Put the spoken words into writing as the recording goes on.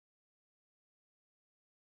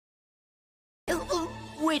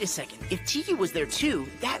Wait a second. If Tiki was there too,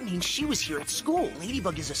 that means she was here at school.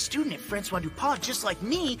 Ladybug is a student at Francois Dupont just like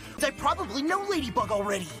me. I probably know Ladybug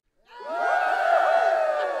already.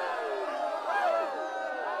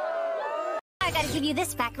 I gotta give you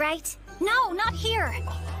this back, right? No, not here.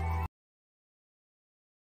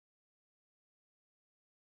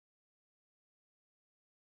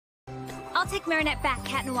 I'll take Marinette back,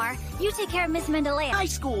 Cat Noir. You take care of Miss Mendelea. High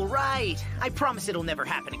school, right. I promise it'll never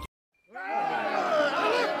happen again.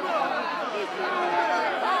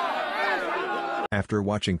 After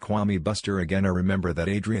watching Kwami Buster again, I remember that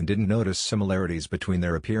Adrien didn't notice similarities between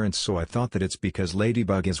their appearance, so I thought that it's because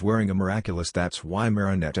Ladybug is wearing a Miraculous, that's why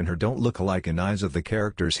Marinette and her don't look alike in eyes of the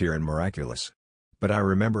characters here in Miraculous. But I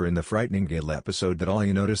remember in the Frightening Gale episode that all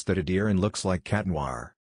you noticed that Adrien looks like Cat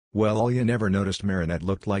Noir. Well, all you never noticed Marinette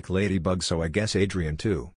looked like Ladybug, so I guess Adrien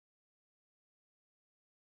too.